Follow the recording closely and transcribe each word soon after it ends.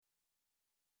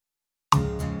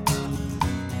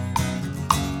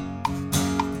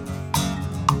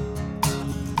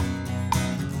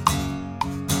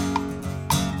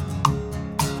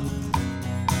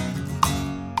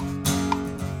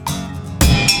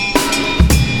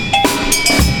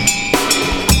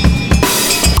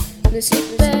Nu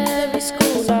slipper vi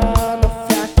skolan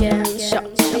och fracken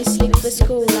tjat. Vi slipper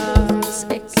skolans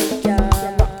äckliga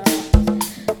mat.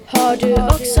 Har du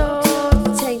också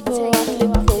tänkt på att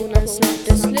lektionen snart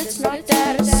är slut? Snart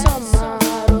är det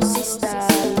sommar och sista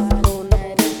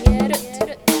lektionen ringer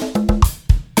ut.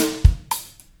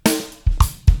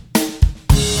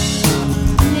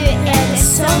 Nu är det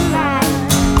sommar.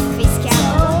 Vi ska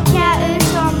åka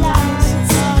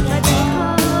utomlands. Vad det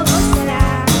hav och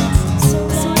strand.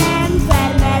 Solen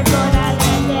värmer våra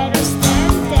länder och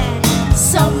stränder.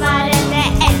 Sommaren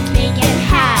är äntligen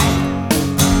här.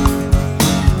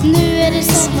 Nu är det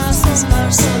sommar,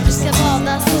 så vi ska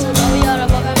bada, sola och göra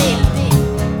vad vi vill.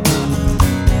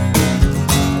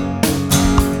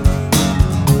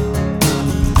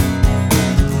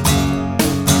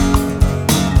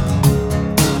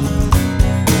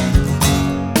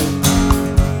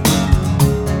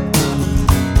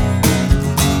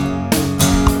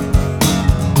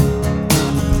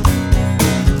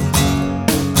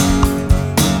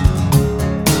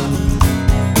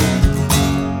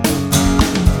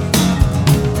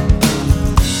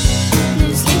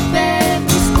 Nu slipper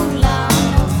vi skolan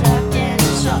och fracken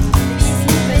tjat. Vi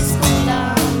slipper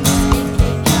skolans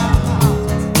äckliga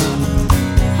mat.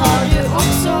 Har du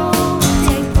också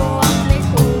tänkt på att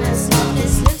lektionen snart är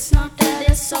slut? Snart är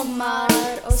det sommar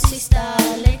och sista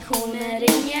lektionen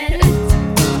ringer